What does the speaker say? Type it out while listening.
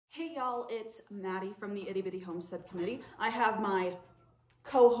y'all, it's Maddie from the Itty Bitty Homestead Committee. I have my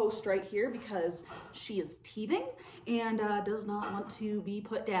co-host right here because she is teething and does not want to be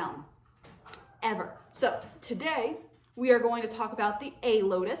put down, ever. So today we are going to talk about the A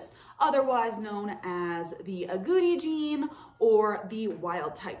lotus, otherwise known as the Agouti gene or the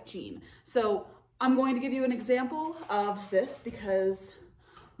wild type gene. So I'm going to give you an example of this because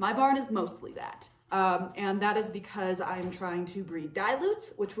my barn is mostly that. And that is because I'm trying to breed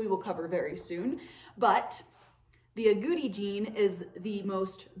dilutes, which we will cover very soon. But the Agouti gene is the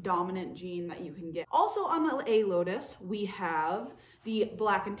most dominant gene that you can get. Also on the A lotus, we have the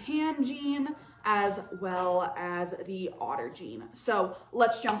black and tan gene as well as the otter gene. So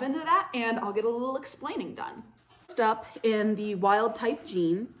let's jump into that and I'll get a little explaining done. First up in the wild type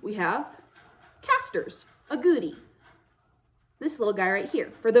gene, we have casters, Agouti. This little guy right here.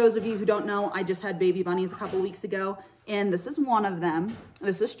 For those of you who don't know, I just had baby bunnies a couple weeks ago, and this is one of them.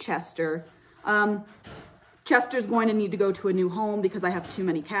 This is Chester. Chester's going to need to go to a new home because I have too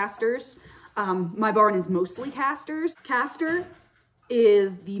many casters. My barn is mostly casters. Caster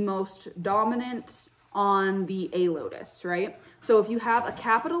is the most dominant on the A lotus, right? So if you have a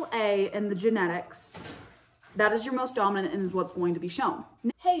capital A in the genetics, that is your most dominant and is what's going to be shown.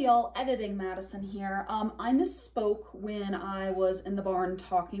 Hey y'all, Editing Madison here. I misspoke when I was in the barn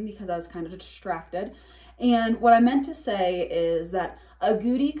talking because I was kind of distracted. And what I meant to say is that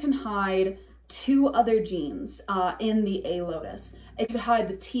Agouti can hide two other genes in the A lotus. It could hide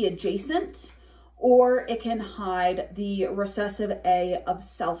the T adjacent, or it can hide the recessive A of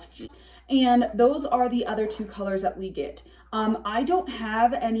self gene. And those are the other two colors that we get. I don't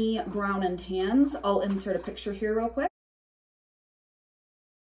have any brown and tans. I'll insert a picture here real quick.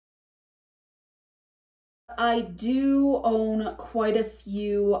 I do own quite a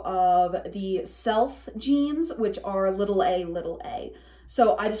few of the self genes, which are little a, little a.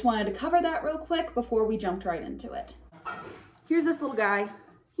 So I just wanted to cover that real quick before we jumped right into it. Here's this little guy.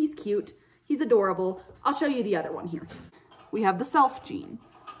 He's cute. He's adorable. I'll show you the other one here. We have the self gene.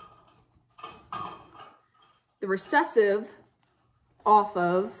 The recessive off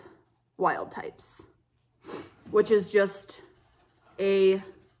of wild types, which is just a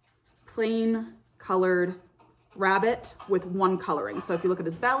plain colored rabbit with one coloring. So if you look at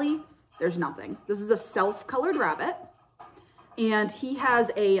his belly, there's nothing. This is a self-colored rabbit, and he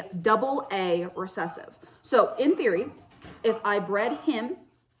has a double A recessive. So in theory, if I bred him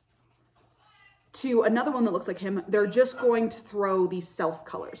to another one that looks like him, they're just going to throw these self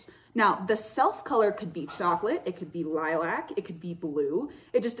colors. Now, the self color could be chocolate, it could be lilac, it could be blue.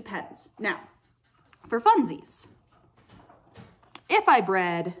 It just depends. Now, for funsies, if I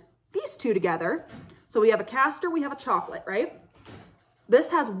bred these two together, so we have a caster, we have a chocolate, right?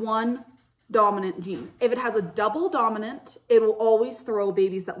 This has one dominant gene. If it has a double dominant, it will always throw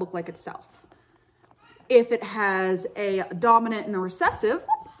babies that look like itself. If it has a dominant and a recessive,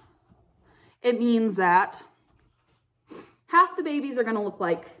 it means that half the babies are going to look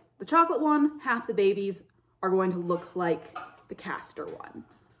like the chocolate one, half the babies are going to look like the caster one.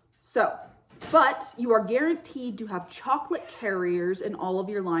 So, but you are guaranteed to have chocolate carriers in all of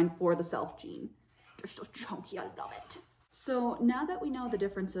your line for the self gene. They're so chunky, I love it. So now that we know the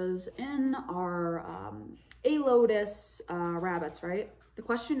differences in our A lotus rabbits, right? The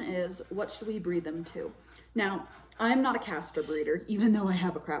question is, what should we breed them to? Now, I'm not a caster breeder, even though I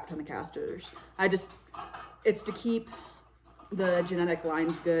have a crap ton of casters. It's to keep the genetic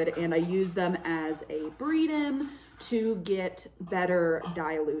lines good, and I use them as a breed-in to get better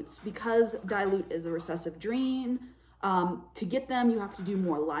dilutes. Because dilute is a recessive gene, to get them, you have to do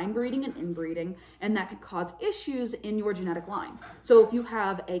more line breeding and inbreeding, and that could cause issues in your genetic line. So if you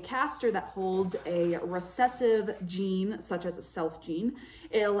have a caster that holds a recessive gene, such as a self gene,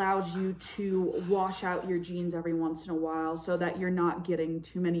 it allows you to wash out your genes every once in a while so that you're not getting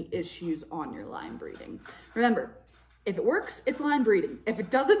too many issues on your line breeding. Remember, if it works, it's line breeding. If it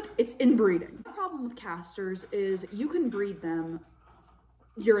doesn't, it's inbreeding. The problem with casters is you can breed them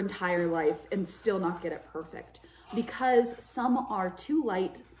your entire life and still not get it perfect, because some are too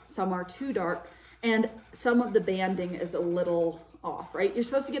light, some are too dark, and some of the banding is a little off, right? You're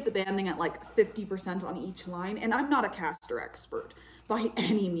supposed to get the banding at like 50% on each line, and I'm not a caster expert by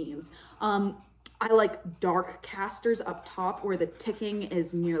any means. I like dark casters up top where the ticking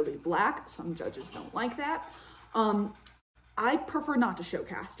is nearly black. Some judges don't like that. I prefer not to show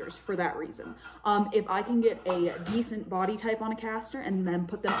casters for that reason. If I can get a decent body type on a caster and then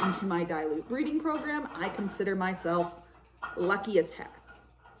put them into my dilute breeding program, I consider myself lucky as heck.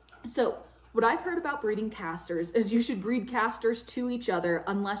 So what I've heard about breeding casters is you should breed casters to each other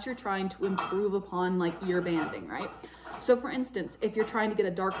unless you're trying to improve upon like ear banding, right? So for instance, if you're trying to get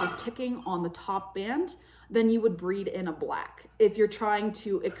a darker ticking on the top band, then you would breed in a black. If you're trying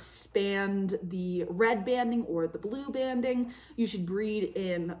to expand the red banding or the blue banding, you should breed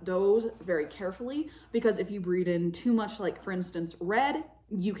in those very carefully, because if you breed in too much, like for instance, red,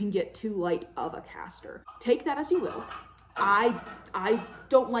 you can get too light of a caster. Take that as you will. I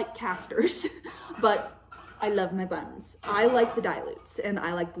don't like casters, but I love my buns. I like the dilutes and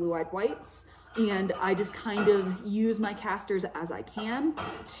I like blue-eyed whites. And I just kind of use my casters as I can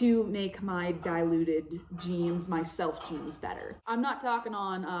to make my diluted genes, my self genes, better. I'm not talking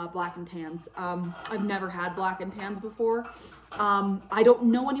on black and tans. I've never had black and tans before. I don't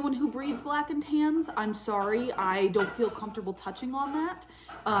know anyone who breeds black and tans. I'm sorry, I don't feel comfortable touching on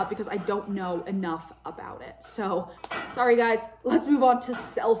that because I don't know enough about it. So, sorry guys, let's move on to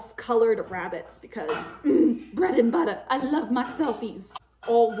self-colored rabbits because bread and butter. I love my selfies.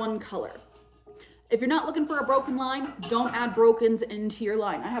 All one color. If you're not looking for a broken line, don't add brokens into your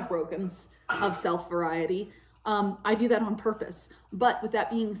line. I have brokens of self variety. I do that on purpose. But with that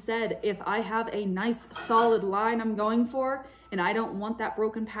being said, if I have a nice solid line I'm going for and I don't want that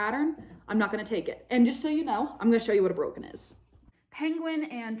broken pattern, I'm not gonna take it. And just so you know, I'm gonna show you what a broken is. Penguin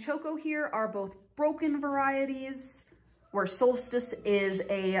and Choco here are both broken varieties, where Solstice is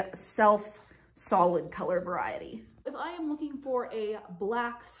a self solid color variety. If I am looking for a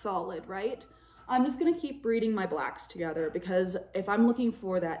black solid, right? I'm just gonna keep breeding my blacks together, because if I'm looking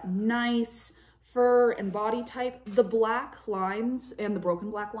for that nice fur and body type, the black lines and the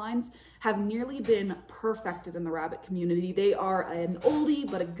broken black lines have nearly been perfected in the rabbit community. They are an oldie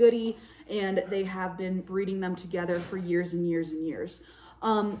but a goodie, and they have been breeding them together for years and years and years.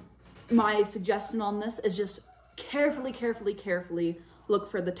 My suggestion on this is just carefully look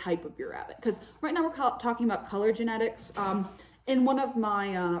for the type of your rabbit, because right now we're talking about color genetics. In one of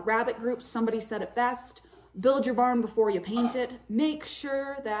my rabbit groups, somebody said it best: build your barn before you paint it. Make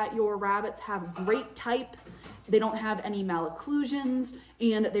sure that your rabbits have great type, they don't have any malocclusions,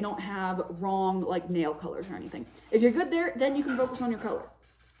 and they don't have wrong like nail colors or anything. If you're good there, then you can focus on your color.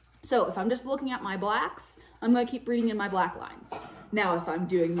 So if I'm just looking at my blacks, I'm gonna keep breeding in my black lines. Now, if I'm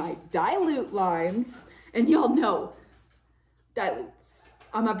doing my dilute lines, and y'all know, dilutes,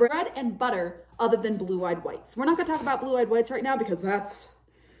 I'm a bread and butter other than blue-eyed whites. We're not gonna talk about blue-eyed whites right now because that's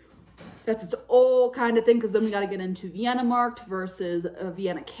its whole kind of thing, because then we gotta get into Vienna marked versus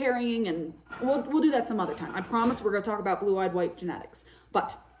Vienna carrying, and we'll do that some other time. I promise we're gonna talk about blue-eyed white genetics.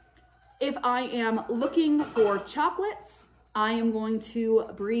 But if I am looking for chocolates, I am going to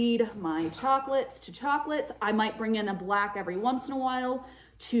breed my chocolates to chocolates. I might bring in a black every once in a while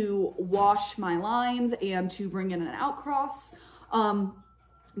to wash my lines and to bring in an outcross.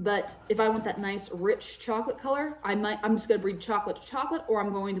 But if I want that nice rich chocolate color, I'm just gonna breed chocolate to chocolate, or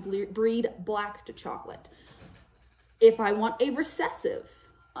I'm going to breed black to chocolate. If I want a recessive,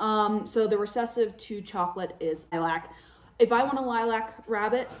 so the recessive to chocolate is lilac. If I want a lilac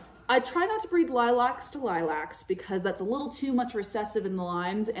rabbit, I try not to breed lilacs to lilacs because that's a little too much recessive in the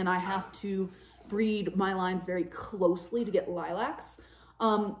lines, and I have to breed my lines very closely to get lilacs.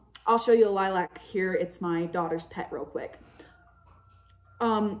 I'll show you a lilac here. It's my daughter's pet real quick.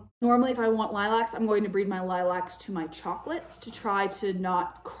 Normally if I want lilacs, I'm going to breed my lilacs to my chocolates to try to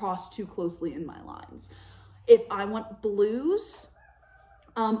not cross too closely in my lines. If I want blues,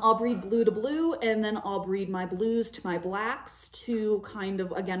 I'll breed blue to blue, and then I'll breed my blues to my blacks to kind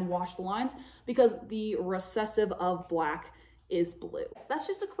of, again, wash the lines, because the recessive of black is blue. So that's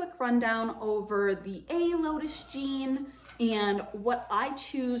just a quick rundown over the A lotus gene and what I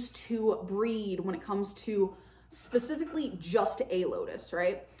choose to breed when it comes to specifically just A lotus,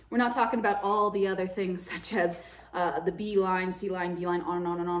 right? We're not talking about all the other things such as the B line, C line, D line, on and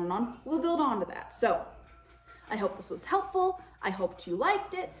on and on and on. We'll build on to that. So I hope this was helpful. I hoped you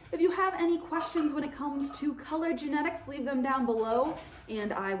liked it. If you have any questions when it comes to color genetics, leave them down below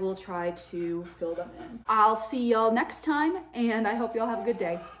and I will try to fill them in. I'll see y'all next time, and I hope y'all have a good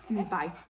day. Bye.